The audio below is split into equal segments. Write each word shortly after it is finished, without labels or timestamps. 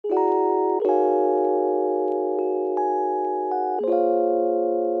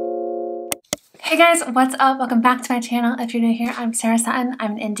Hey guys, what's up? Welcome back to my channel. If you're new here, I'm Sarah Sutton.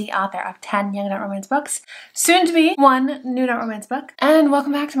 I'm an indie author of 10 young adult romance books, soon to be 1 new adult romance book, and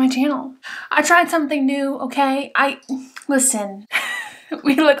welcome back to my channel. I tried something new, okay? Listen,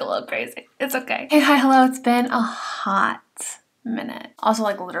 we look a little crazy. It's okay. Hey, hi, hello. It's been a hot minute. Also,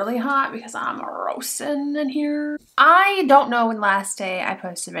 like literally hot because I'm roasting in here. I don't know when last day I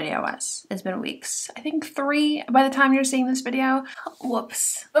posted a video was. It's been weeks. I think 3 by the time you're seeing this video.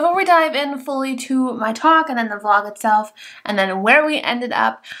 Whoops. Before we dive in fully to my talk and then the vlog itself and then where we ended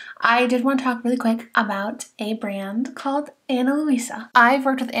up, I did want to talk really quick about a brand called Ana Luisa. I've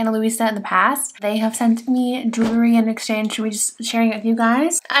worked with Ana Luisa in the past. They have sent me jewelry in exchange for me just sharing it with you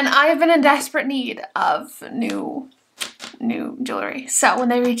guys. And I've been in desperate need of new jewelry. So when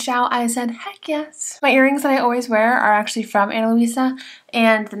they reached out, I said, heck yes. My earrings that I always wear are actually from Ana Luisa,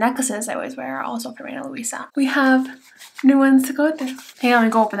 and the necklaces I always wear are also from Ana Luisa. We have new ones to go with them. Hang on, let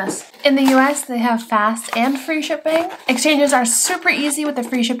me go open this. In the US, they have fast and free shipping. Exchanges are super easy with the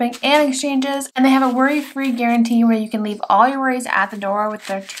free shipping and exchanges, and they have a worry-free guarantee where you can leave all your worries at the door with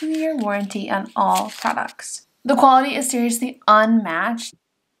their 2-year warranty on all products. The quality is seriously unmatched.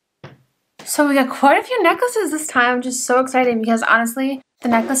 So we got quite a few necklaces this time. I'm just so excited because honestly, the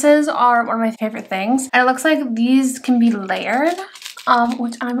necklaces are one of my favorite things. And it looks like these can be layered,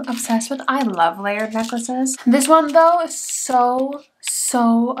 which I'm obsessed with. I love layered necklaces. This one though is so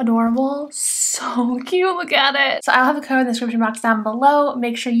adorable. So cute, look at it. So I'll have a code in the description box down below.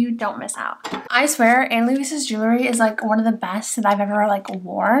 Make sure you don't miss out. I swear, Ana Luisa's jewelry is like one of the best that I've ever like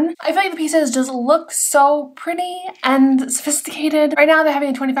worn. I feel like the pieces just look so pretty and sophisticated. Right now they're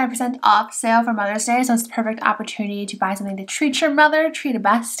having a 25% off sale for Mother's Day, so it's the perfect opportunity to buy something to treat your mother, treat a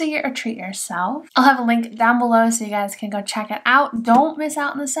bestie, or treat yourself. I'll have a link down below so you guys can go check it out. Don't miss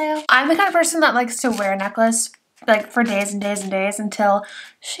out on the sale. I'm the kind of person that likes to wear a necklace like for days and days and days until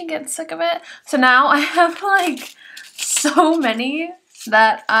she gets sick of it. So now I have like so many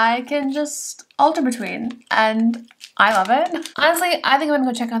that I can just alter between, and I love it. Honestly, I think I'm gonna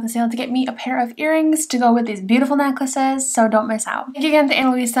go check out the sale to get me a pair of earrings to go with these beautiful necklaces, so don't miss out. Thank you again to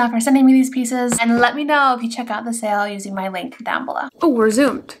Ana Luisa for sending me these pieces, and let me know if you check out the sale using my link down below. Oh, we're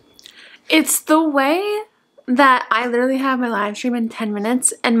zoomed. It's the way that I literally have my live stream in 10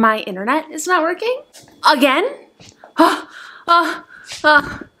 minutes and my internet is not working again. I'm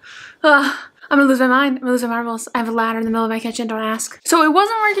gonna lose my mind. I'm gonna lose my marbles. I have a ladder in the middle of my kitchen, don't ask. So it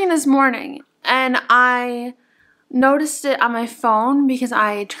wasn't working this morning, and I noticed it on my phone because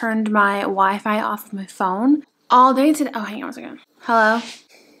I turned my Wi-Fi off of my phone all day today. Oh, hang on a second. Hello?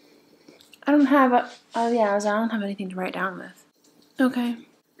 I don't have a, oh yeah, I don't have anything to write down with. Okay.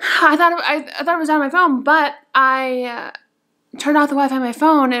 I thought it was on my phone, but I turned off the Wi-Fi on my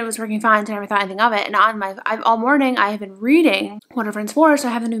phone and it was working fine, so I never thought anything of it. And on my, all morning I have been reading What Are Friends For, so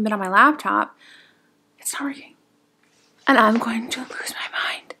I haven't even been on my laptop. It's not working. And I'm going to lose my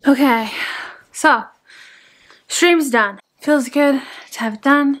mind. Okay, so stream's done. Feels good to have it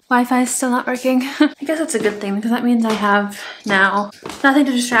done. Wi-Fi is still not working. I guess that's a good thing because that means I have now nothing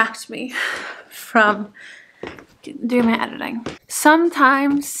to distract me from doing my editing.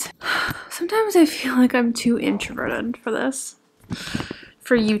 Sometimes I feel like I'm too introverted for this.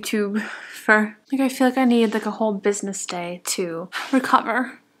 For YouTube, like I feel like I need like a whole business day to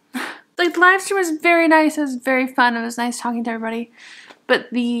recover. Like the live stream was very nice, it was very fun, it was nice talking to everybody, but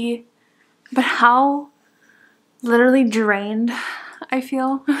how literally drained I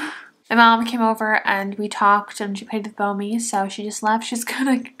feel. My mom came over and we talked and she played with Bomi, so she just left. She's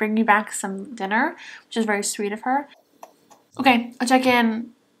gonna bring me back some dinner, which is very sweet of her. Okay, I'll check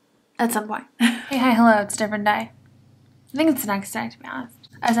in at some point. Hey, hi, hello, it's a different day. I think it's the next day, to be honest.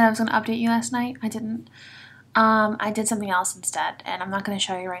 I said I was going to update you last night. I didn't. I did something else instead, and I'm not going to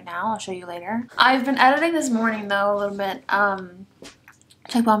show you right now. I'll show you later. I've been editing this morning, though, a little bit.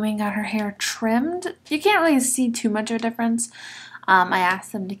 Like Mommy got her hair trimmed. You can't really see too much of a difference. I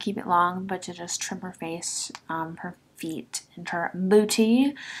asked them to keep it long, but to just trim her face, her feet, and her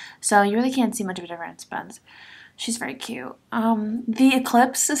booty. So you really can't see much of a difference, but she's very cute. The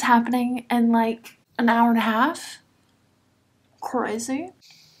eclipse is happening in like an hour and a half. Crazy.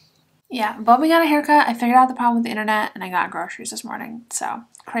 Yeah, but we got a haircut. I figured out the problem with the internet, and I got groceries this morning. So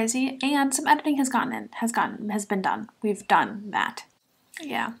crazy, and some editing has been done. We've done that.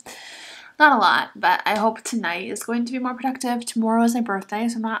 Yeah, not a lot, but I hope tonight is going to be more productive. Tomorrow is my birthday,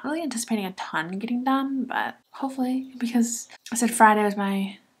 so I'm not really anticipating a ton getting done, but hopefully, because I said Friday was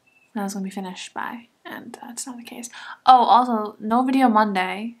when I was gonna be finished by, and that's not the case. Oh, also no video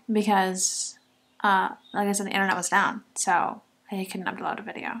Monday because, like I said, the internet was down, so I couldn't upload a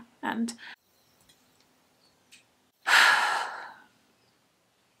video, and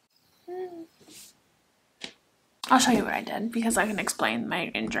I'll show you what I did because I can explain my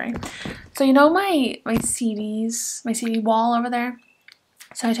injury. So you know my CDs, my CD wall over there?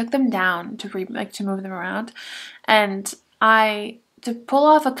 So I took them down to move them around, and to pull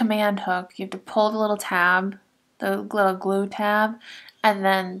off a command hook, you have to pull the little tab, the little glue tab, and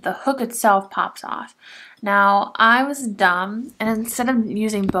then the hook itself pops off. Now, I was dumb, and instead of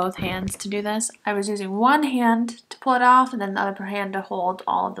using both hands to do this, I was using one hand to pull it off, and then the other hand to hold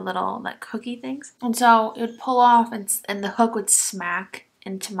all of the little, like, hooky things. And so it would pull off, and the hook would smack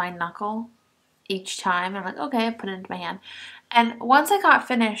into my knuckle each time. I'm like, okay, I put it into my hand. And once I got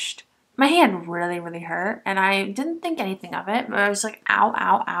finished, my hand really, really hurt, and I didn't think anything of it. But I was like, ow,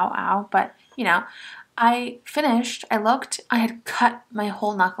 ow, ow, ow. But, you know, I finished, I looked, I had cut my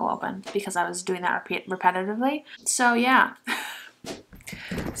whole knuckle open because I was doing that repetitively. So, yeah. So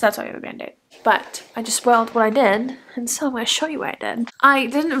that's why we have a Band-Aid. But I just spoiled what I did, and so I'm going to show you what I did. I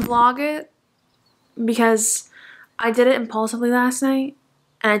didn't vlog it because I did it impulsively last night,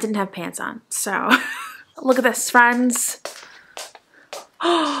 and I didn't have pants on. So, look at this, friends.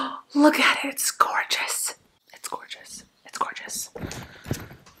 Oh, look at it. It's gorgeous. It's gorgeous. It's gorgeous.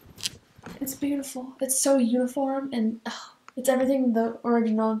 It's beautiful. It's so uniform, and it's everything the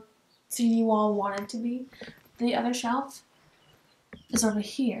original CD wall wanted to be. The other shelf is over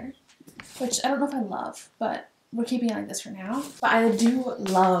here, which I don't know if I love, but we're keeping it like this for now. But I do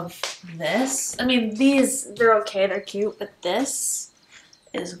love this. I mean, these, they're okay, they're cute, but this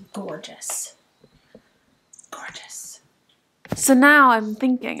is gorgeous. Gorgeous. So now I'm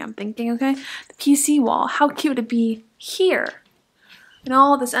thinking, okay, the PC wall, how cute would it be here? In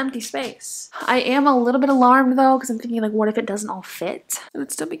all this empty space. I am a little bit alarmed though, because I'm thinking like, what if it doesn't all fit? It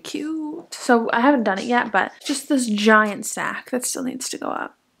would still be cute. So I haven't done it yet, but just this giant stack that still needs to go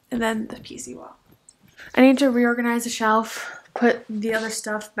up. And then the PC wall. I need to reorganize the shelf, put the other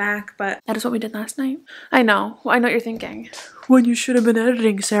stuff back, but that is what we did last night. I know what you're thinking. When you should have been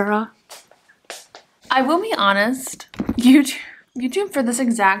editing, Sarah. I will be honest, YouTube for this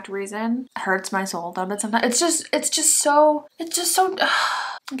exact reason hurts my soul a little bit sometimes. It's just so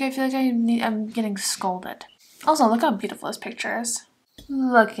okay, I feel like I'm getting scolded. Also, look how beautiful this picture is.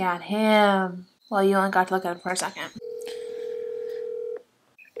 Look at him. Well, you only got to look at him for a second.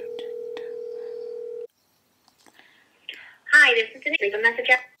 Hi, this is Denise. Leave a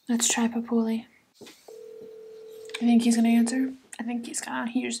message. Let's try Papuli. I think he's gonna answer. I think he's gonna.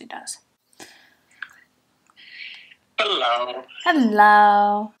 He usually does. Hello.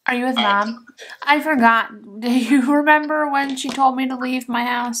 Hello. Are you with Mom? I forgot. Do you remember when she told me to leave my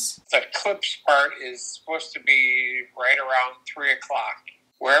house? The eclipse part is supposed to be right around 3 o'clock.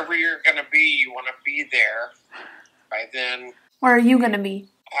 Wherever you're going to be, you want to be there by then. Where are you going to be?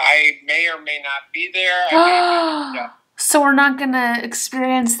 I may or may not be there. I may be, So we're not going to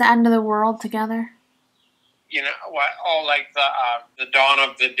experience the end of the world together? You know what? Oh, like the Dawn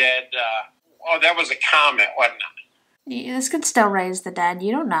of the Dead. That was a comet, wasn't it? This could still raise the dead.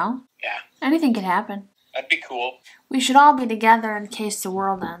 You don't know. Yeah. Anything could happen. That'd be cool. We should all be together in case the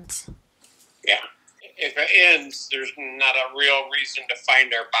world ends. Yeah. If it ends, there's not a real reason to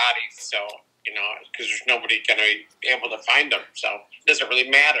find our bodies. So, you know, because there's nobody going to be able to find them. So it doesn't really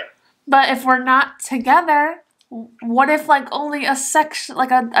matter. But if we're not together, what if like only a section, like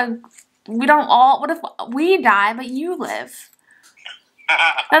we don't all, what if we die but you live?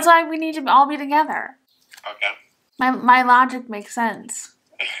 That's why we need to all be together. Okay. My logic makes sense.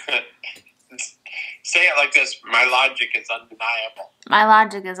 Say it like this. My logic is undeniable. My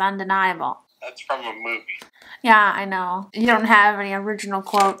logic is undeniable. That's from a movie. Yeah, I know. You don't have any original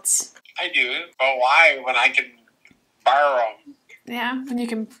quotes. I do, but why when I can borrow them? Yeah, when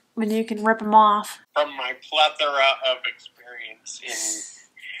you can rip them off. From my plethora of experience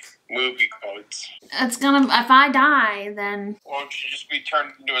in movie quotes. It's gonna, if I die, then... Won't you just be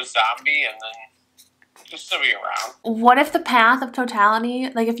turned into a zombie and then just still be around? What if the path of totality,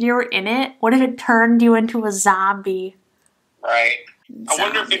 like if you were in it, what if it turned you into a zombie? Right. Zombies. I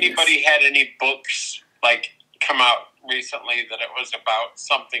wonder if anybody had any books, like, come out recently that it was about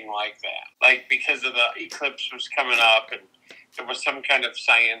something like that. Like, because of the eclipse was coming up and there was some kind of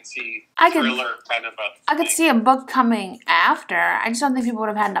science-y thriller kind of a thing. I could see a book coming after. I just don't think people would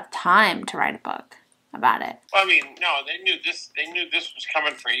have had enough time to write a book about it. Well, I mean, no, they knew this was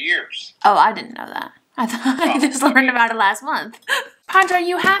coming for years. Oh, I didn't know that. I thought I just learned about it last month. Padre,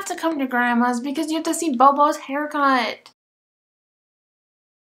 you have to come to Grandma's because you have to see Bobo's haircut.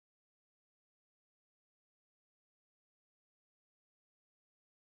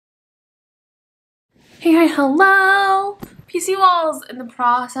 Hey, hello! PC wall's in the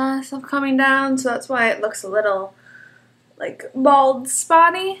process of coming down, so that's why it looks a little like bald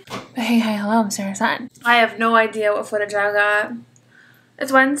spotty. But hey, hello, I'm Sarah Sutton. I have no idea what footage I got.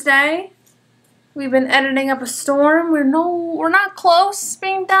 It's Wednesday. We've been editing up a storm. We're not close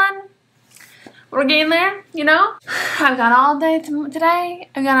being done. We're getting there, you know? I've got all day today.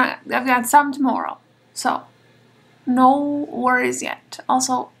 I've got some tomorrow. So, no worries yet.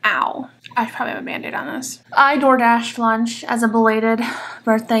 Also, ow. I should probably have a Band-Aid on this. I DoorDashed lunch as a belated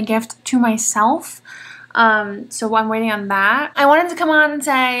birthday gift to myself. So I'm waiting on that. I wanted to come on and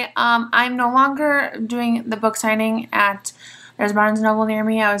say, I'm no longer doing the book signing at, there's Barnes & Noble near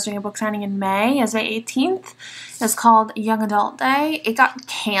me. I was doing a book signing in May. It was May 18th. It was called Young Adult Day. It got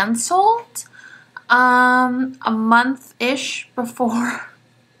canceled a month-ish before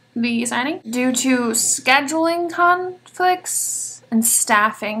the signing due to scheduling conflicts and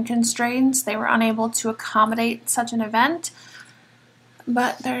staffing constraints. They were unable to accommodate such an event,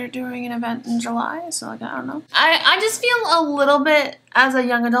 but they're doing an event in July, so like, I don't know. I just feel a little bit, as a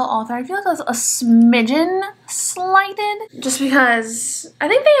young adult author, I feel like I was a smidgen slighted, just because I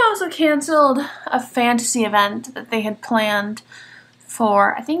think they also canceled a fantasy event that they had planned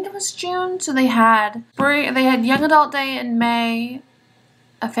for, I think it was June. So they had Young Adult Day in May,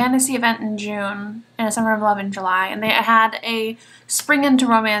 a fantasy event in June, and a Summer of Love in July, and they had a Spring into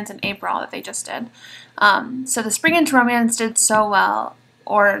Romance in April that they just did. So the Spring into Romance did so well,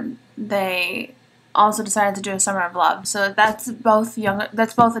 or they also decided to do a Summer of Love. So that's both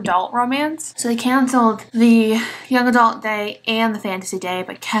adult romance. So they canceled the Young Adult Day and the Fantasy Day,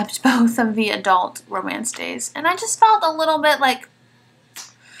 but kept both of the adult romance days. And I just felt a little bit like,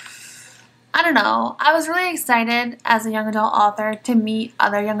 I don't know. I was really excited as a young adult author to meet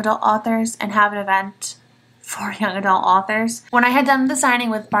other young adult authors and have an event for young adult authors. When I had done the signing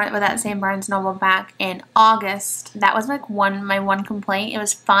with that same Barnes & Noble back in August, that was like my one complaint. It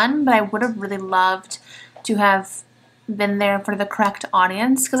was fun, but I would have really loved to have been there for the correct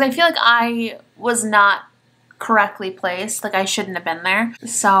audience, because I feel like I was not correctly placed. Like, I shouldn't have been there.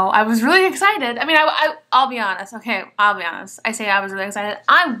 So I was really excited. I mean, I'll be honest. Okay, I'll be honest. I say I was really excited.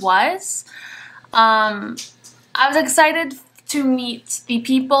 I was excited to meet the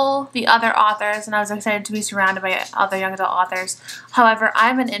people, the other authors, and I was excited to be surrounded by other young adult authors. However,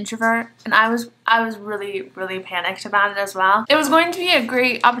 I'm an introvert, and I was really, really panicked about it as well. It was going to be a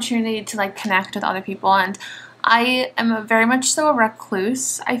great opportunity to like connect with other people, and I am very much so a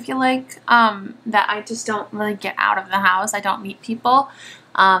recluse. I feel like that I just don't really get out of the house. I don't meet people,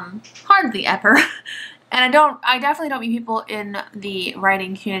 hardly ever. And I definitely don't meet people in the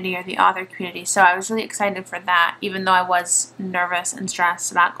writing community or the author community, so I was really excited for that, even though I was nervous and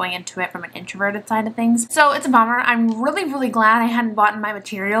stressed about going into it from an introverted side of things. So it's a bummer. I'm really, really glad I hadn't bought my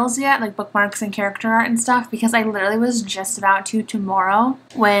materials yet, like bookmarks and character art and stuff, because I literally was just about to tomorrow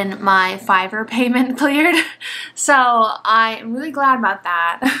when my Fiverr payment cleared. So I'm really glad about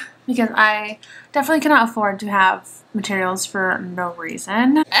that, because I definitely cannot afford to have materials for no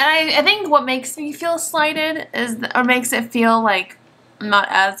reason. And I think what makes me feel slighted or makes it feel like not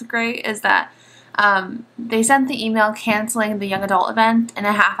as great, is that they sent the email canceling the young adult event, and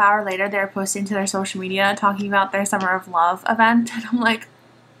a half hour later they were posting to their social media talking about their Summer of Love event, and I'm like,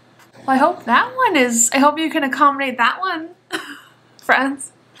 well, I hope you can accommodate that one,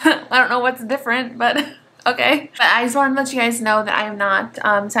 friends. I don't know what's different, but okay. But I just wanted to let you guys know that I am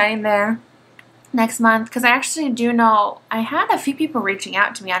not signing there next month, because I actually do know I had a few people reaching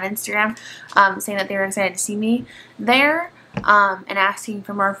out to me on Instagram saying that they were excited to see me there and asking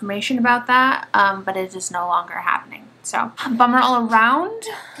for more information about that, but it is no longer happening. So bummer all around,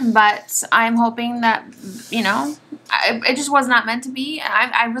 but I'm hoping that, you know, it just was not meant to be.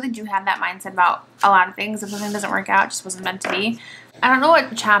 And I really do have that mindset about a lot of things. If something doesn't work out, it just wasn't meant to be. I don't know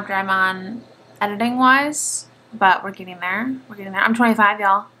what chapter I'm on editing wise, but we're getting there. We're getting there. I'm 25,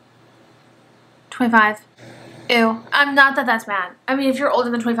 y'all. 25. Ew. I'm not that that's bad. I mean, if you're older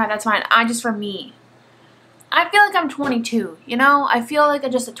than 25, that's fine. For me, I feel like I'm 22, you know? I feel like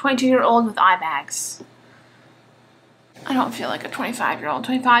I'm just a 22-year-old with eye bags. I don't feel like a 25-year-old.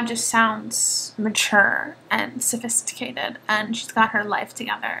 25 just sounds mature and sophisticated, and she's got her life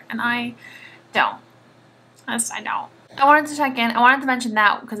together, and I don't. Yes, I don't. I wanted to check in. I wanted to mention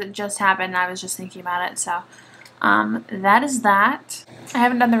that because it just happened, and I was just thinking about it, so that is that. I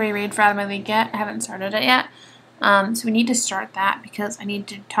haven't done the reread for Out of My League yet. I haven't started it yet. So we need to start that because I need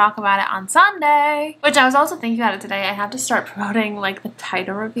to talk about it on Sunday. Which I was also thinking about it today. I have to start promoting like the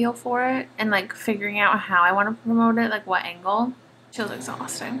title reveal for it and like figuring out how I want to promote it, like what angle. It feels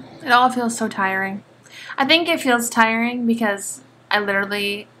exhausting. It all feels so tiring. I think it feels tiring because I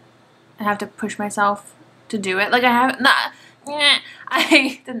literally have to push myself to do it. Like I have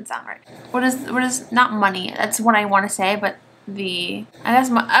I didn't sound right. What is not money? That's what I want to say, but I guess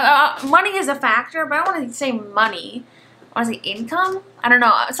money is a factor, but I don't want to say money. I want to say income. I don't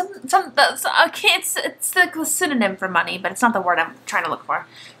know. It's like a synonym for money, but it's not the word I'm trying to look for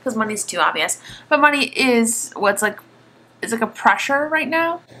because money's too obvious. But money is what's like. It's like a pressure right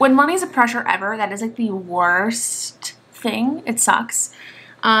now. When money's a pressure ever, that is like the worst thing. It sucks.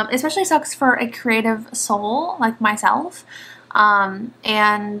 Especially sucks for a creative soul like myself. And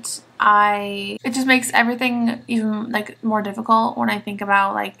it just makes everything even like more difficult when I think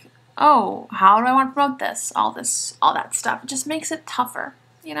about like, oh, how do I want to promote this? All that stuff. It just makes it tougher,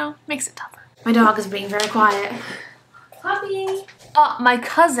 you know? Makes it tougher. My dog is being very quiet. Puppy! My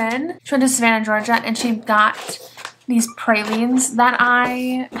cousin, she went to Savannah, Georgia, and she got these pralines that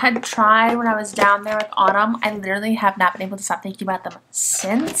I had tried when I was down there with Autumn. I literally have not been able to stop thinking about them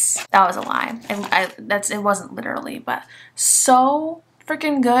since. That was a lie. It wasn't literally, but so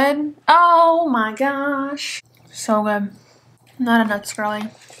freaking good. Oh my gosh. So good. Not a nuts girly,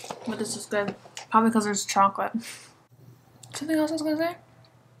 but this is good. Probably because there's chocolate. Something else I was gonna say?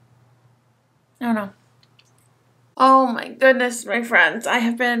 I don't know. Oh my goodness, my friends. I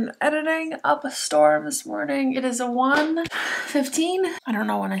have been editing up a storm this morning. It is 1:15. I don't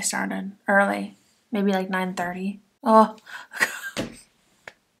know when I started. Early. Maybe like 9:30. Oh.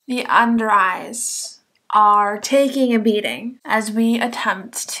 The under eyes are taking a beating as we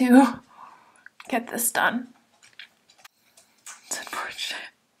attempt to get this done. It's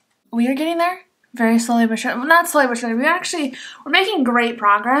unfortunate. We are getting there. Very slowly but surely. Well, not slowly but surely. We're making great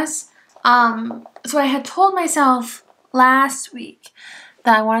progress. So I had told myself last week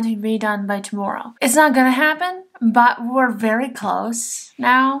that I wanted to be redone by tomorrow. It's not gonna happen, but we're very close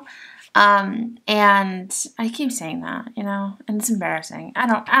now. And I keep saying that, you know, and it's embarrassing. I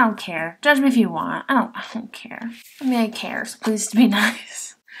don't care. Judge me if you want. I don't care. I mean, I care, so please be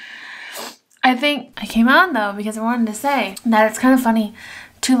nice. I think I came on though because I wanted to say that it's kind of funny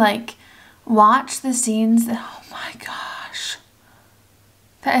to like watch the scenes that, oh my gosh.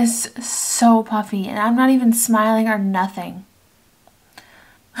 That is so puffy, and I'm not even smiling or nothing.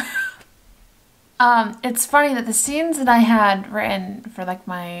 It's funny that the scenes that I had written for like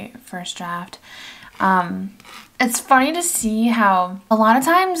my first draft, it's funny to see how a lot of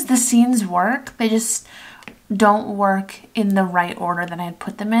times the scenes work, they just don't work in the right order that I had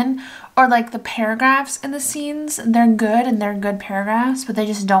put them in. Or like the paragraphs in the scenes, they're good and they're good paragraphs, but they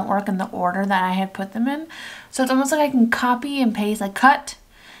just don't work in the order that I had put them in. So it's almost like I can copy and paste, like cut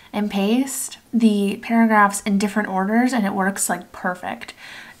and paste the paragraphs in different orders and it works like perfect.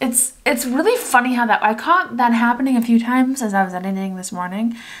 It's really funny how I caught that happening a few times as I was editing this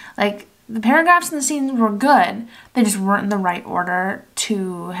morning. Like the paragraphs in the scenes were good, they just weren't in the right order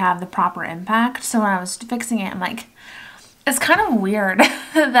to have the proper impact. So when I was fixing it, I'm like, it's kind of weird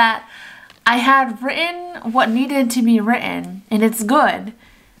that I had written what needed to be written and it's good.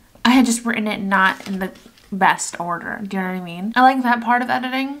 I had just written it not in the best order. Do you know what I mean? I like that part of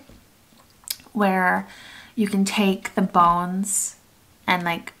editing where you can take the bones and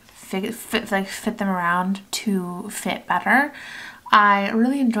like fit them around to fit better. I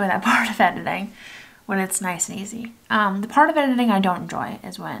really enjoy that part of editing when it's nice and easy. The part of editing I don't enjoy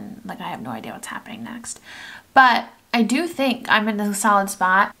is when like I have no idea what's happening next. But I do think I'm in a solid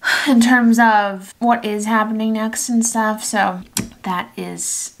spot in terms of what is happening next and stuff. So that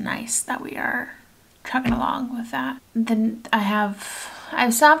is nice that we are trucking along with that. Then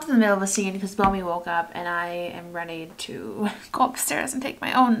I've stopped in the middle of a scene because Bomi woke up and I am ready to go upstairs and take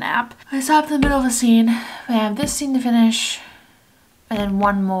my own nap. I stopped in the middle of a scene. I have this scene to finish and then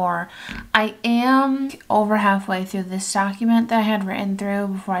one more. I am over halfway through this document that I had written through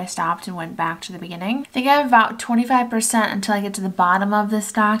before I stopped and went back to the beginning. I think I have about 25% until I get to the bottom of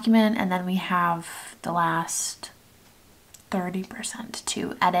this document, and then we have the last 30%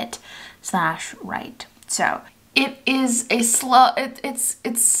 to edit / write. So it is a slow,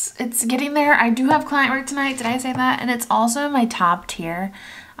 it's getting there. I do have client work tonight, did I say that? And it's also my top tier.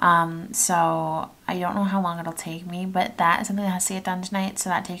 So I don't know how long it'll take me, but that is something that has to get done tonight, so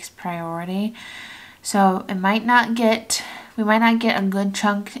that takes priority. So we might not get a good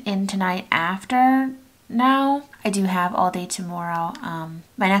chunk in tonight after now. I do have all day tomorrow.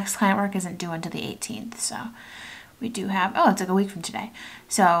 My next client work isn't due until the 18th, so we do have, oh, it's like a week from today.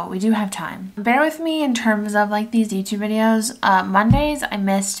 So we do have time. Bear with me in terms of like these YouTube videos. Mondays I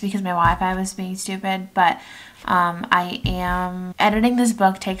missed because my Wi-Fi was being stupid, but I am editing this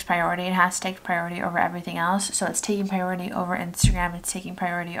book takes priority. It has to take priority over everything else. So it's taking priority over Instagram. It's taking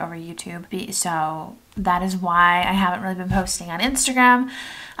priority over YouTube. So that is why I haven't really been posting on Instagram.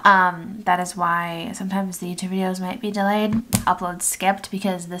 That is why sometimes the YouTube videos might be delayed, upload skipped,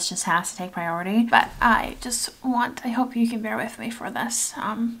 because this just has to take priority. But I hope you can bear with me for this.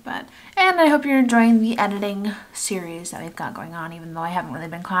 And I hope you're enjoying the editing series that we've got going on, even though I haven't really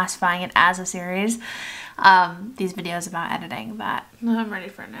been classifying it as a series. These videos about editing, but I'm ready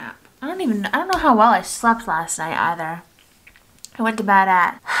for a nap. I don't know how well I slept last night either. I went to bed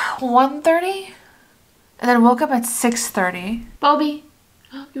at 1:30 and then woke up at 6:30. Bobby,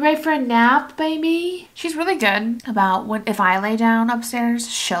 you ready for a nap, baby? She's really good about if I lay down upstairs,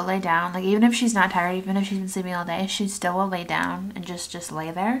 she'll lay down. Like, even if she's not tired, even if she's been sleeping all day, she still will lay down and just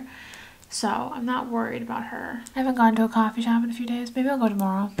lay there. So I'm not worried about her. I haven't gone to a coffee shop in a few days. Maybe I'll go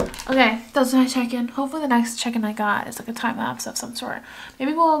tomorrow. Okay, that was my check-in. Hopefully the next check-in I got is like a time lapse of some sort.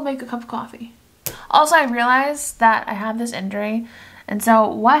 Maybe we'll make a cup of coffee. Also, I realized that I have this injury. And so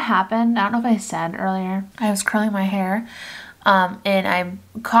what happened, I don't know if I said earlier, I was curling my hair. And I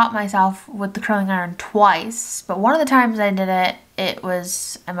caught myself with the curling iron twice, but one of the times I did it,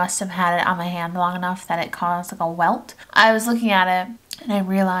 I must have had it on my hand long enough that it caused like a welt. I was looking at it and I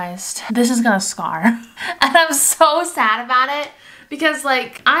realized this is gonna scar. And I'm so sad about it because,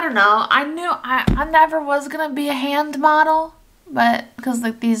 like, I don't know, I knew I never was gonna be a hand model, but because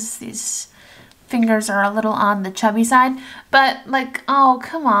like these fingers are a little on the chubby side, but like, oh,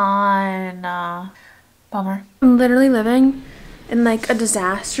 come on. Bummer. I'm literally living in like a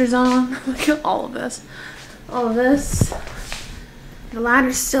disaster zone. Look at all of this. All of this. The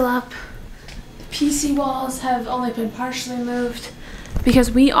ladder's still up. The PC walls have only been partially moved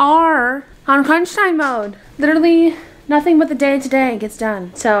because we are on crunch time mode. Literally nothing but the day-to-day gets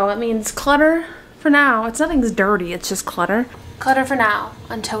done. So it means clutter for now. Nothing's dirty, it's just clutter. Clutter for now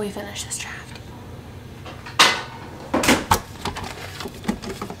until we finish this draft.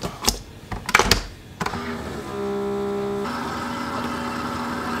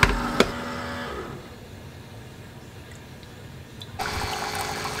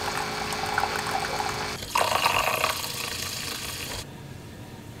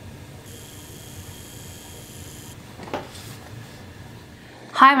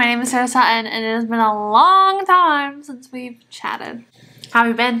 Hi, my name is Sarah Sutton, and it has been a long time since we've chatted. How have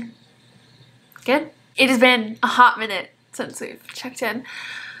you been? Good? It has been a hot minute since we've checked in.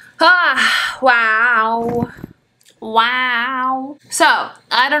 Wow. Wow. So,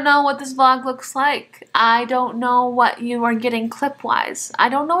 I don't know what this vlog looks like. I don't know what you are getting clip-wise. I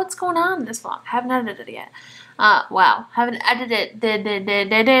don't know what's going on in this vlog. I haven't edited it yet. Haven't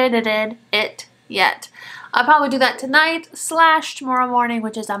edited it yet. I'll probably do that tonight / tomorrow morning,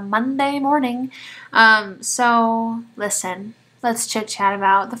 which is a Monday morning. So listen, let's chit chat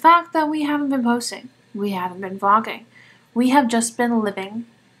about the fact that we haven't been posting. We haven't been vlogging. We have just been living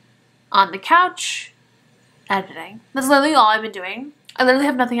on the couch, editing. That's literally all I've been doing. I literally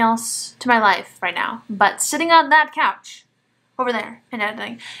have nothing else to my life right now but sitting on that couch over there and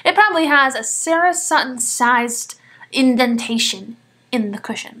editing. It probably has a Sarah Sutton sized indentation in the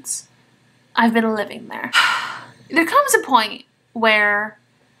cushions. I've been living there. There comes a point where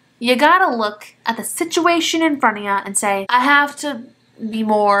you gotta look at the situation in front of you and say, I have to be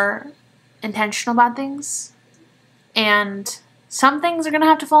more intentional about things, and some things are gonna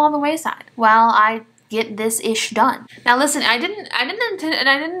have to fall on the wayside while I get this ish done. Now listen, I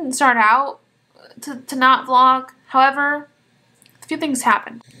didn't start out to not vlog. However, a few things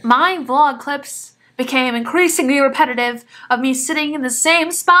happened. My vlog clips became increasingly repetitive of me sitting in the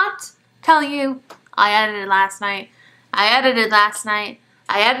same spot telling you, I edited last night. I edited last night.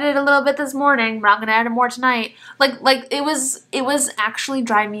 I edited a little bit this morning, but I'm gonna edit more tonight. Like it was actually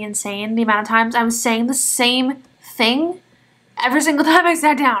driving me insane the amount of times I was saying the same thing every single time I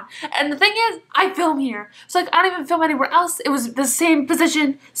sat down. And the thing is, I film here. So like I don't even film anywhere else. It was the same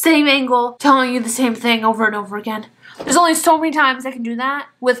position, same angle, telling you the same thing over and over again. There's only so many times I can do that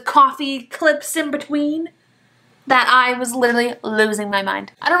with coffee clips in between that I was literally losing my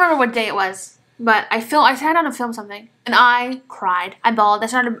mind. I don't remember what day it was, but I sat down to film something and I cried. I bawled. I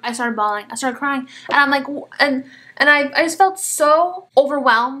started bawling. I started crying. And I'm like, and I just felt so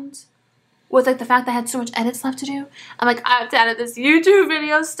overwhelmed with like the fact that I had so much edits left to do. I'm like, I have to edit this YouTube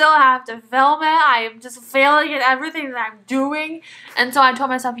video, still have to film it. I am just failing at everything that I'm doing. And so I told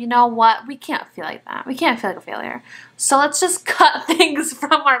myself, you know what? We can't feel like that. We can't feel like a failure. So let's just cut things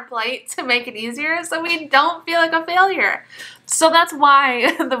from our plate to make it easier so we don't feel like a failure. So that's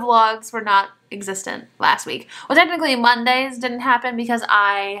why the vlogs were not existent last week. Well, technically Mondays didn't happen because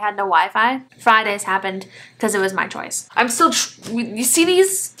I had no Wi-Fi. Fridays happened because it was my choice. I'm still, you see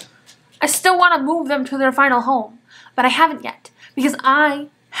these? I still want to move them to their final home, but I haven't yet because I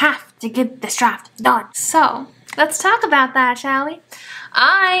have to get this draft done. So let's talk about that, shall we?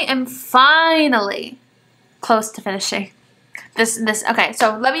 I am finally close to finishing this. Okay,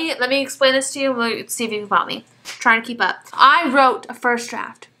 so let me explain this to you. Let's see if you can follow me. Trying to keep up. I wrote a first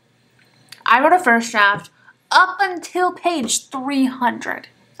draft. Up until page 300.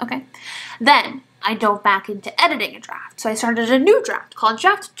 Okay, then I dove back into editing a draft. So I started a new draft called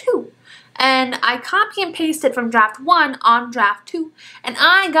Draft 2. And I copy and pasted from Draft 1 on Draft 2. And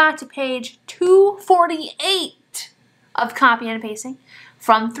I got to page 248 of copy and pasting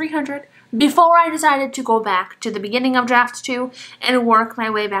from 300 before I decided to go back to the beginning of Draft 2 and work my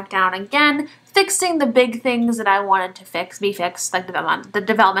way back down again, fixing the big things that I wanted to be fixed, like the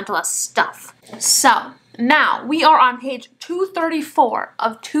developmentalist stuff. So now we are on page 234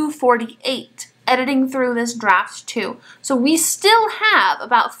 of 248. Editing through this Draft 2. So we still have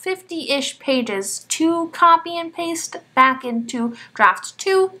about 50-ish pages to copy and paste back into Draft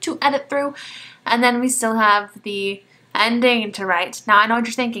 2 to edit through. And then we still have the ending to write. Now I know what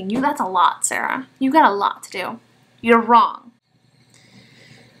you're thinking. That's a lot, Sarah. You got a lot to do. You're wrong.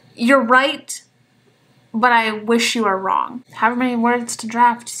 You're right, but I wish you were wrong. However many words to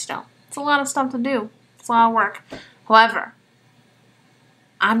draft still. It's a lot of stuff to do. It's a lot of work. However,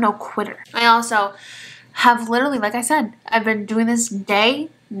 I'm no quitter. I also have literally, like I said, I've been doing this day,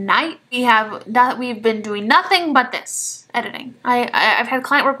 night. We've been doing nothing but this editing. I've had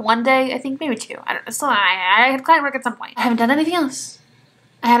client work one day, I think maybe two. I had client work at some point. I haven't done anything else.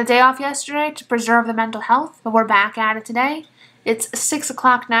 I had a day off yesterday to preserve the mental health, but we're back at it today. It's 6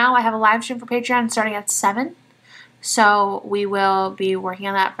 o'clock now. I have a live stream for Patreon starting at 7. So we will be working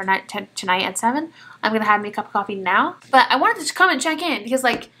on that for tonight at 7. I'm going to have me a cup of coffee now. But I wanted to come and check in because,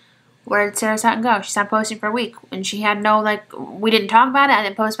 like, where did Sarah Sutton go? She's not posting for a week. And she had no, like, we didn't talk about it. I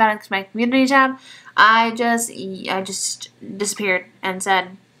didn't post about it because my community tab. I just disappeared and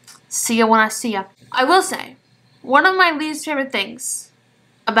said, see ya when I see ya. I will say, one of my least favorite things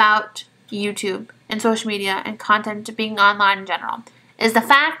about YouTube and social media and content being online in general is the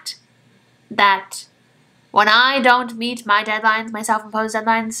fact that when I don't meet my deadlines, my self-imposed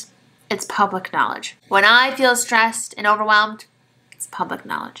deadlines, it's public knowledge. When I feel stressed and overwhelmed, it's public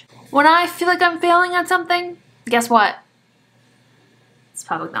knowledge. When I feel like I'm failing at something, guess what? It's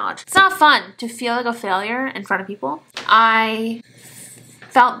public knowledge. It's not fun to feel like a failure in front of people. I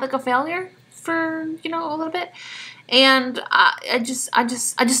felt like a failure for, a little bit. And I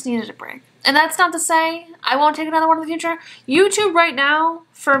just needed a break. And that's not to say I won't take another one in the future. YouTube right now,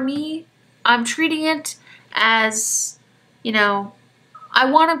 for me, I'm treating it as, I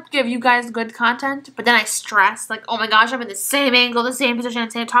want to give you guys good content, but then I stress, like, oh my gosh, I'm in the same angle, the same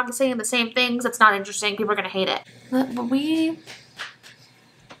position, saying the same things. It's not interesting. People are going to hate it. But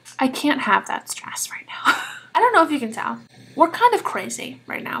I can't have that stress right now. I don't know if you can tell. We're kind of crazy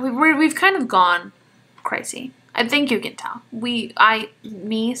right now. We've kind of gone crazy. I think you can tell.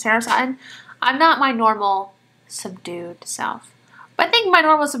 Me, Sarah Sutton, I'm not my normal subdued self. But I think my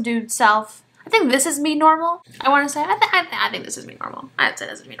normal subdued self, I think this is me normal. I want to say, I think this is me normal. I'd say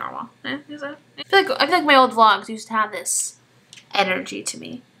this is me normal. I feel like my old vlogs used to have this energy to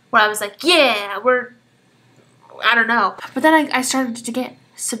me. Where I was like, yeah, I don't know. But then I started to get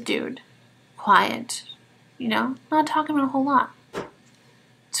subdued, quiet, not talking about a whole lot.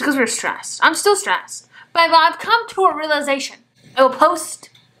 It's because we're stressed. I'm still stressed. But I've come to a realization. I will post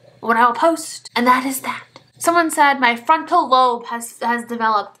what I will post, and that is that. Someone said my frontal lobe has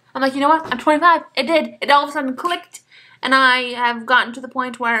developed. I'm like, you know what? I'm 25. It did. It all of a sudden clicked, and I have gotten to the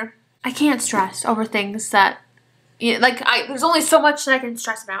point where I can't stress over things that, there's only so much that I can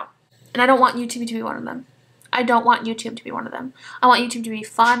stress about, and I don't want YouTube to be one of them. I don't want YouTube to be one of them. I want YouTube to be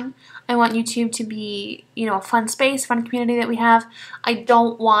fun. I want YouTube to be, a fun space, fun community that we have. I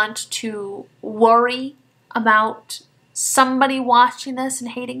don't want to worry about somebody watching this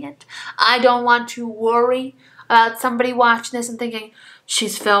and hating it. I don't want to worry about somebody watching this and thinking,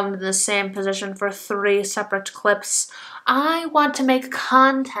 she's filmed in the same position for 3 separate clips. I want to make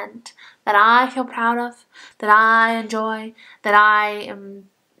content that I feel proud of, that I enjoy, that I am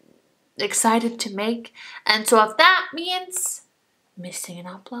excited to make. And so if that means missing an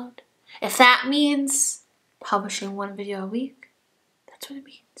upload, If that means publishing 1 video a week, that's what it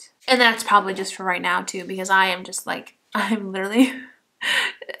means. And that's probably just for right now too, because I am just like, I'm literally trying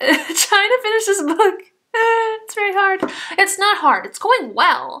to finish this book. It's very hard. It's not hard. It's going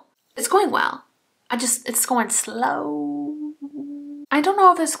well. It's going well. It's going slow. I don't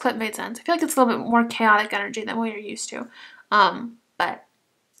know if this clip made sense. I feel like it's a little bit more chaotic energy than what you're used to. But,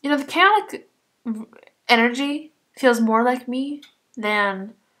 you know, the chaotic energy feels more like me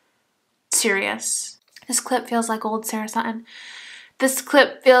than serious. This clip feels like old Sarah Sutton. This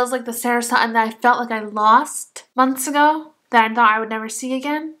clip feels like the Sarah Sutton that I felt like I lost months ago, that I thought I would never see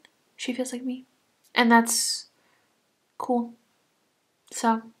again. She feels like me. And that's cool.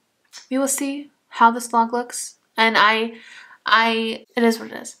 So, we will see how this vlog looks. And it is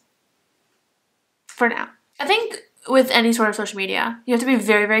what it is. For now. I think with any sort of social media, you have to be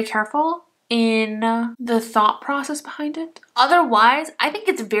very, very careful in the thought process behind it. Otherwise, I think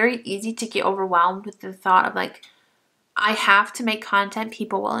it's very easy to get overwhelmed with the thought of like, I have to make content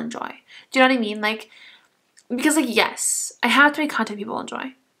people will enjoy. Do you know what I mean? Like, because like, yes, I have to make content people will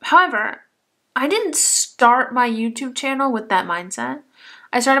enjoy. However, I didn't start my YouTube channel with that mindset.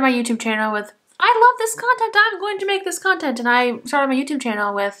 I started my YouTube channel with, I love this content, I'm going to make this content. And I started my YouTube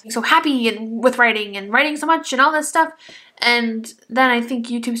channel with, so happy and with writing so much and all this stuff. And then I think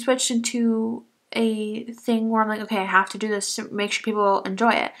YouTube switched into a thing where I'm like, okay, I have to do this to make sure people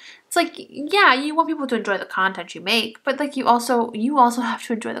enjoy it. It's like, yeah, you want people to enjoy the content you make, but like you also have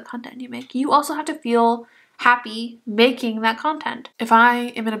to enjoy the content you make. You also have to feel happy making that content. If I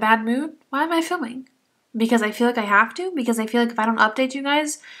am in a bad mood, why am I filming? Because I feel like I have to? Because I feel like if I don't update you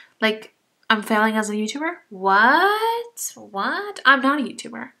guys, like I'm failing as a YouTuber? What? What? I'm not a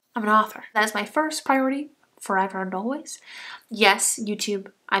YouTuber. I'm an author. That is my first priority forever and always. Yes,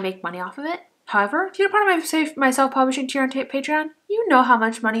 YouTube, I make money off of it. However, if you're part of my self-publishing tier on Patreon, you know how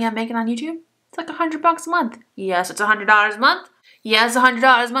much money I'm making on YouTube. It's like $100 a month. Yes, it's $100 a month. Yes,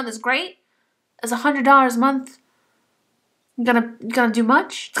 $100 a month is great. Is $100 a month gonna do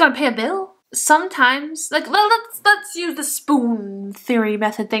much? It's gonna pay a bill. Sometimes, like, let's use the spoon theory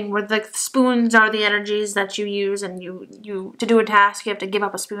method thing, where like spoons are the energies that you use, and you to do a task you have to give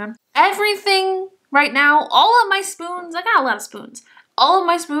up a spoon. Everything right now, all of my spoons, I got a lot of spoons. All of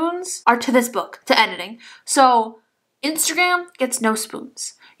my spoons are to this book, to editing. So Instagram gets no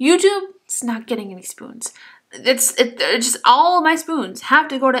spoons. YouTube is not getting any spoons. It's just all of my spoons have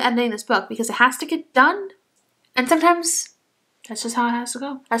to go to editing this book because it has to get done. And sometimes that's just how it has to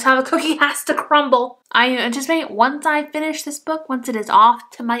go. That's how the cookie has to crumble. I anticipate once I finish this book, once it is off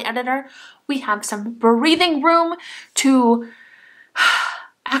to my editor, we have some breathing room to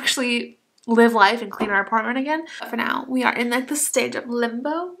actually live life and clean our apartment again. But for now, we are in like the stage of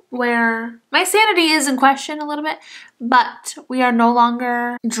limbo where my sanity is in question a little bit, but we are no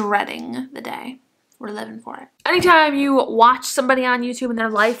longer dreading the day. We're living for it. Anytime you watch somebody on YouTube and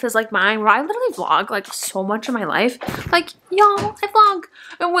their life is like mine, where I literally vlog like so much of my life, like y'all, I vlog.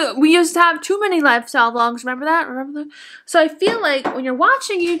 And we used to have too many lifestyle vlogs. Remember that? Remember that? So I feel like when you're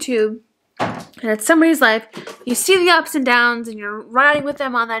watching YouTube and it's somebody's life, you see the ups and downs and you're riding with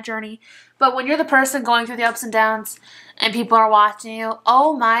them on that journey. But when you're the person going through the ups and downs and people are watching you,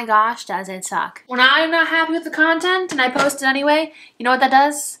 oh my gosh, does it suck. When I'm not happy with the content and I post it anyway, you know what that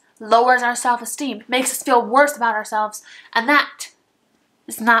does? Lowers our self-esteem, makes us feel worse about ourselves, and that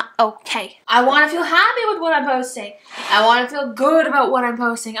is not okay. I want to feel happy with what I'm posting. I want to feel good about what I'm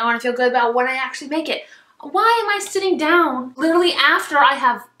posting. I want to feel good about when I actually make it. Why am I sitting down literally after I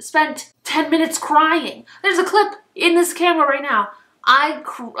have spent 10 minutes crying? There's a clip in this camera right now. I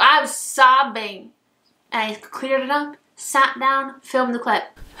was sobbing. And I cleared it up, sat down, filmed the clip.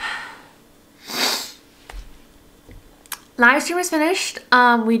 Live stream is finished.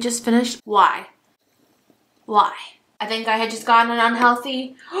 We just finished. Why? Why? I think I had just gotten an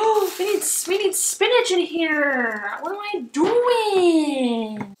unhealthy. Oh, we need spinach in here. What am I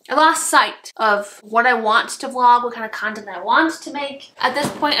doing? I lost sight of what I want to vlog, what kind of content I want to make. At this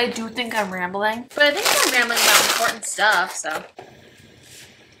point, I do think I'm rambling, but I think I'm rambling about important stuff. So.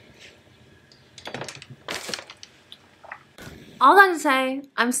 All that to say,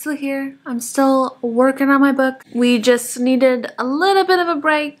 I'm still here. I'm still working on my book. We just needed a little bit of a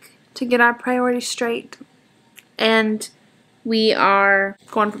break to get our priorities straight. And we are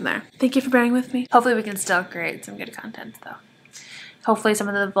going from there. Thank you for bearing with me. Hopefully we can still create some good content though. Hopefully some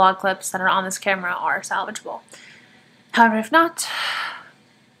of the vlog clips that are on this camera are salvageable. However, if not,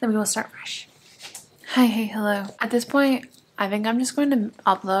 then we will start fresh. Hi, hey, hello. At this point, I think I'm just going to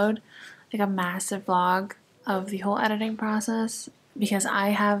upload like a massive vlog of the whole editing process because I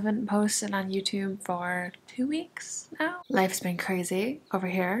haven't posted on YouTube for 2 weeks now. Life's been crazy over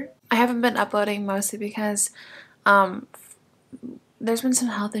here. I haven't been uploading mostly because there's been some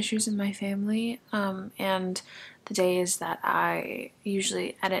health issues in my family, and the days that I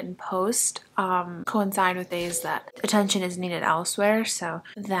usually edit and post coincide with days that attention is needed elsewhere, so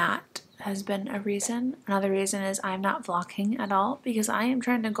that has been a reason. Another reason is I'm not vlogging at all because I am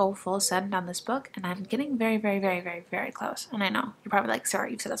trying to go full send on this book, and I'm getting very, very, very, very, very close. And I know you're probably like,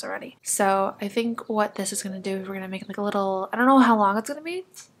 Sarah, you've said this already. So I think what this is going to do is we're going to make like a little, I don't know how long it's going to be,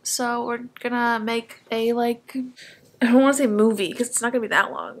 so we're going to make a like, I don't want to say movie because it's not going to be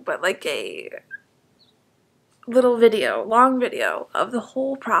that long, but like a little video, long video of the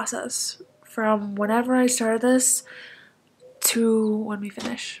whole process from whenever I started this to when we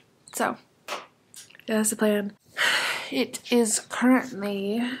finish. So yeah, that's the plan. It is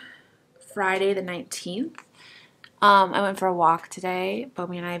currently Friday the 19th. I went for a walk today.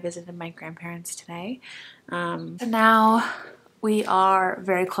 Bomi and I visited my grandparents today. And now we are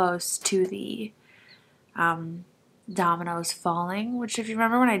very close to the dominoes falling, which if you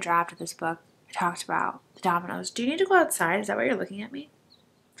remember when I drafted this book, I talked about the dominoes. Do you need to go outside? Is that why you're looking at me?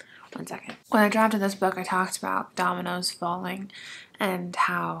 One second. When I drafted this book, I talked about dominoes falling and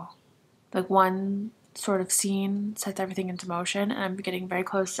how like one sort of scene sets everything into motion, and I'm getting very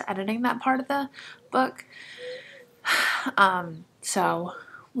close to editing that part of the book. So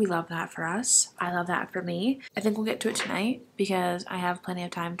we love that for us. I love that for me. I think we'll get to it tonight because I have plenty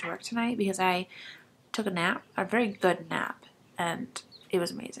of time to work tonight because I took a nap, a very good nap, and it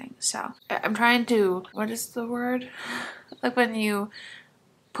was amazing. So I'm trying to, what is the word? Like when you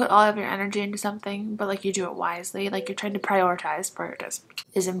put all of your energy into something, but like you do it wisely, like you're trying to prioritize. Prioritize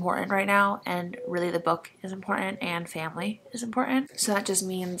is important right now, and really the book is important and family is important. So that just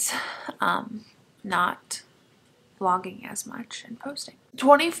means not vlogging as much and posting.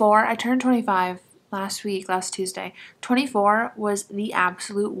 24, I turned 25 last Tuesday. 24 was the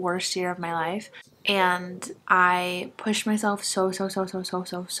absolute worst year of my life. And I pushed myself so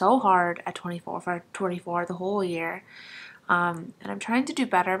hard at 24 the whole year. And I'm trying to do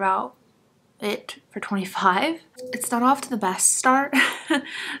better about it for 25. It's not off to the best start,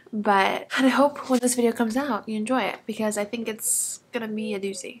 but I hope when this video comes out you enjoy it because I think it's gonna be a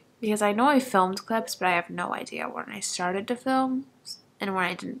doozy. Because I know I filmed clips, but I have no idea when I started to film and when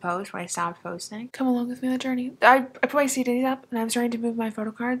I didn't post, when I stopped posting. Come along with me on the journey. I put my CDs up and I'm starting to move my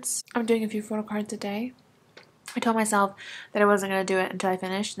photo cards. I'm doing a few photo cards a day. I told myself that I wasn't going to do it until I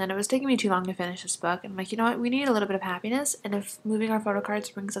finished, and then it was taking me too long to finish this book. And I'm like, you know what? We need a little bit of happiness, and if moving our photo cards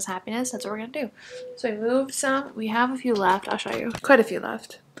brings us happiness, that's what we're going to do. So I moved some. We have a few left. I'll show you. Quite a few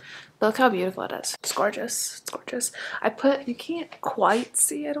left. But look how beautiful it is. It's gorgeous. It's gorgeous. You can't quite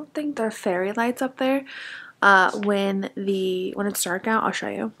see, I don't think, there are fairy lights up there. When it's dark out, I'll show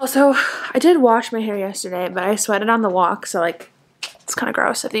you. Also, I did wash my hair yesterday, but I sweated on the walk, so like, it's kind of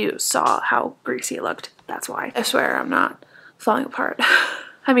gross. If you saw how greasy it looked, that's why. I swear I'm not falling apart.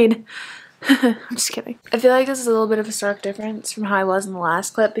 I mean, I'm just kidding. I feel like this is a little bit of a stark difference from how I was in the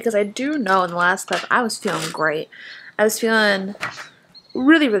last clip because I do know in the last clip I was feeling great. I was feeling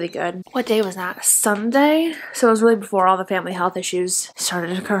really, really good. What day was that? Sunday? So it was really before all the family health issues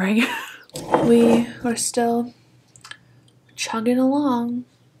started occurring. We are still chugging along.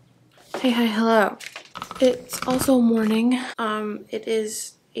 Hey, hi, hello. It's also morning. It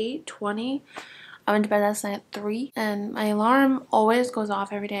is 8:20. I went to bed last night at 3, and my alarm always goes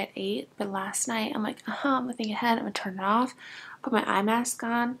off every day at 8, but last night I'm like, I'm gonna think ahead, I'm gonna turn it off, put my eye mask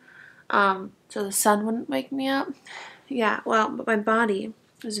on, so the sun wouldn't wake me up. Yeah, well, but my body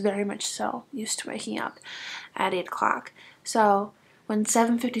was very much so used to waking up at 8 o'clock. So when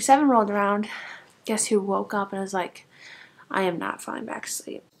 7:57 rolled around, guess who woke up and was like, I am not falling back to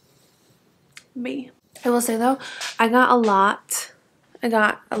sleep. Me. I will say though, I got a lot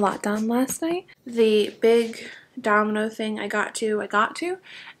done last night. The big domino thing I got to,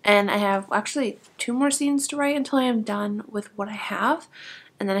 and I have actually 2 more scenes to write until I am done with what I have,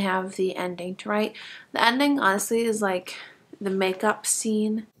 and then I have the ending to write. The ending honestly is like the makeup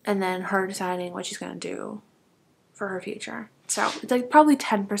scene and then her deciding what she's gonna do for her future. So it's like probably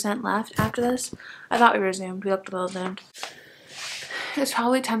 10% left after this. I thought we were zoomed. We looked a little zoomed. There's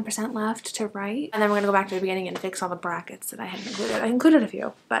probably 10% left to write, and then we're gonna go back to the beginning and fix all the brackets that I hadn't included. I included a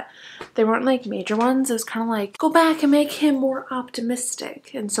few, but they weren't like major ones. It was kind of like go back and make him more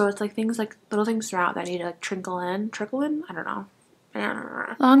optimistic, and so it's like things like little things throughout that need to like trickle in. I don't know.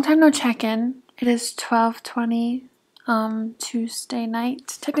 Long time no check-in. It is 12:20 Tuesday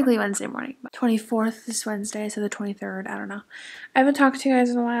night, technically Wednesday morning, but 24th is Wednesday, so the 23rd, I don't know. I haven't talked to you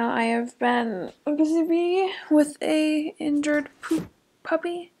guys in a while. I have been busy with a injured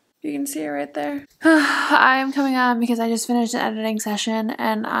puppy. You can see it right there. I'm coming on because I just finished an editing session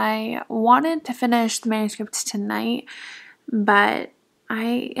and I wanted to finish the manuscript tonight, but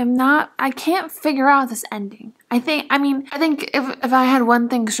I can't figure out this ending. I think if I had one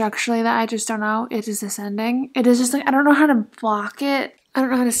thing structurally that I just don't know, it is this ending. It is just like, I don't know how to block it. I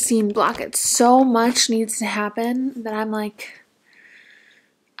don't know how to scene block it. So much needs to happen that I'm like,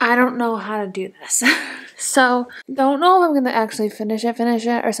 I don't know how to do this. So, don't know if I'm gonna actually finish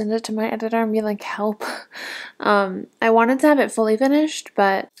it or send it to my editor and be like, help. I wanted to have it fully finished,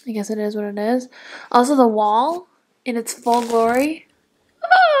 but I guess it is what it is. Also, the wall in its full glory.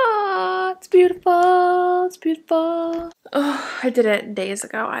 Ah, it's beautiful. It's beautiful. Oh, I did it days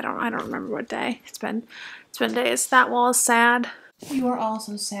ago. I don't remember what day. It's been days. That wall is sad. You are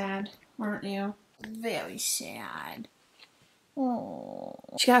also sad, aren't you? Very sad. Oh.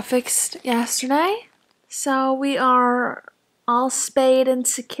 She got fixed yesterday, so we are all spayed and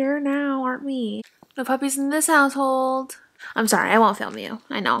secure now, aren't we? No puppies in this household. I'm sorry, I won't film you.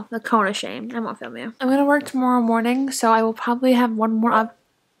 I know, the cone of shame. I won't film you. I'm gonna work tomorrow morning, so I will probably have one more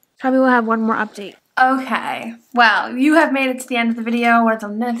update. Okay, well, you have made it to the end of the video.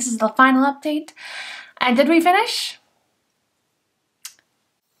 This is the final update. And did we finish?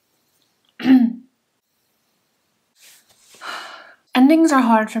 Endings are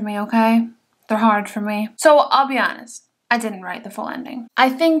hard for me, okay? They're hard for me. So I'll be honest, I didn't write the full ending. I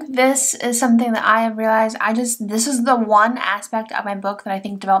think this is something that I have realized this is the one aspect of my book that I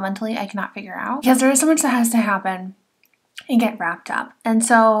think developmentally I cannot figure out. Because there is so much that has to happen and get wrapped up. And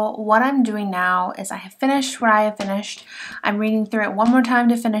so what I'm doing now is I have finished what I have finished. I'm reading through it one more time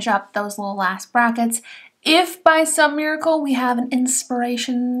to finish up those little last brackets. If by some miracle we have an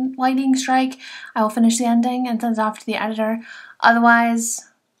inspiration lightning strike, I will finish the ending and send it off to the editor. Otherwise,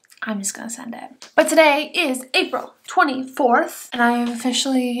 I'm just gonna send it. But today is April 24th, and I have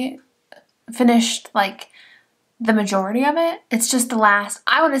officially finished like the majority of it. It's just the last,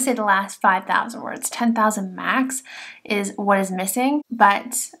 I want to say the last 5,000 words. 10,000 max is what is missing,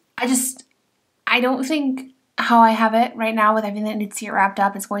 but I don't think how I have it right now with everything that needs to get wrapped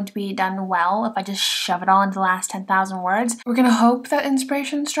up is going to be done well if I just shove it all into the last 10,000 words. We're gonna hope that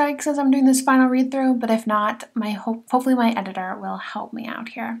inspiration strikes as I'm doing this final read through, but if not, hopefully my editor will help me out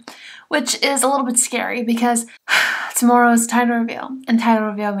here, which is a little bit scary because tomorrow's title reveal, and title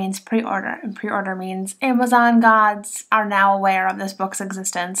reveal means pre-order, and pre-order means Amazon gods are now aware of this book's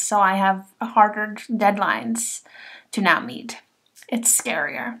existence, so I have harder deadlines to now meet. It's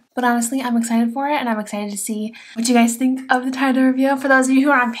scarier. But honestly, I'm excited for it, and I'm excited to see what you guys think of the title review. For those of you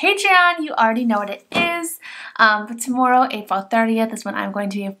who are on Patreon, you already know what it is. But tomorrow, April 30th, is when I'm going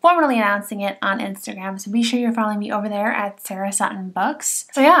to be formally announcing it on Instagram. So be sure you're following me over there at Sarah Sutton Books.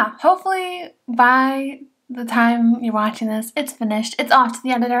 So yeah, hopefully by the time you're watching this, it's finished. It's off to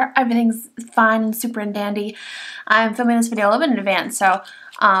the editor. Everything's fine and super and dandy. I'm filming this video a little bit in advance, so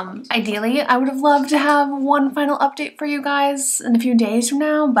ideally, I would have loved to have one final update for you guys in a few days from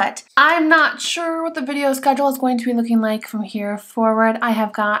now, but I'm not sure what the video schedule is going to be looking like from here forward. I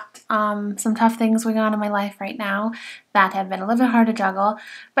have got some tough things going on in my life right now that have been a little bit hard to juggle,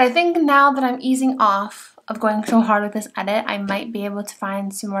 but I think now that I'm easing off of going so hard with this edit, I might be able to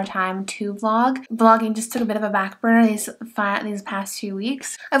find some more time to vlog. Vlogging just took a bit of a back burner these past few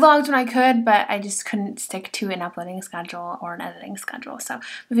weeks. I vlogged when I could, but I just couldn't stick to an uploading schedule or an editing schedule. So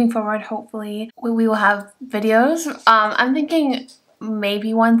moving forward, hopefully we will have videos. I'm thinking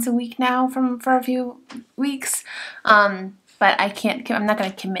maybe once a week now for a few weeks. But I'm not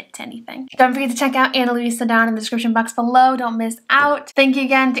going to commit to anything. Don't forget to check out Ana Luisa down in the description box below. Don't miss out. Thank you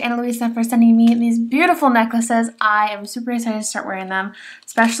again to Ana Luisa for sending me these beautiful necklaces. I am super excited to start wearing them,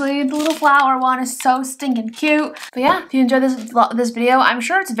 especially the little flower one is so stinking cute. But yeah, if you enjoyed this video, I'm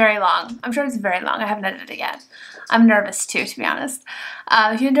sure it's very long. I haven't edited it yet. I'm nervous too, to be honest.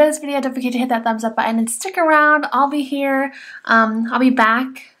 If you enjoyed this video, don't forget to hit that thumbs up button and stick around. I'll be here. I'll be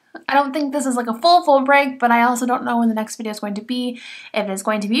back. I don't think this is like a full break, but I also don't know when the next video is going to be. If it is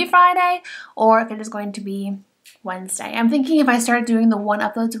going to be Friday or if it is going to be Wednesday. I'm thinking if I start doing the 1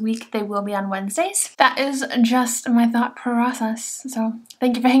 uploads a week, they will be on Wednesdays. That is just my thought process. So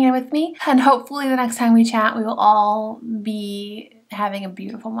thank you for hanging with me, and hopefully the next time we chat, we will all be having a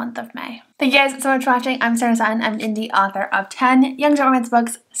beautiful month of May. Thank you guys so much for watching. I'm Sarah Sutton. I'm an indie author of 10 young adult romance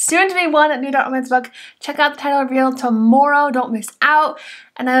books, soon to be 1 new adult romance book. Check out the title reveal tomorrow. Don't miss out.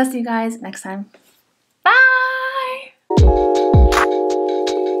 And I will see you guys next time. Bye!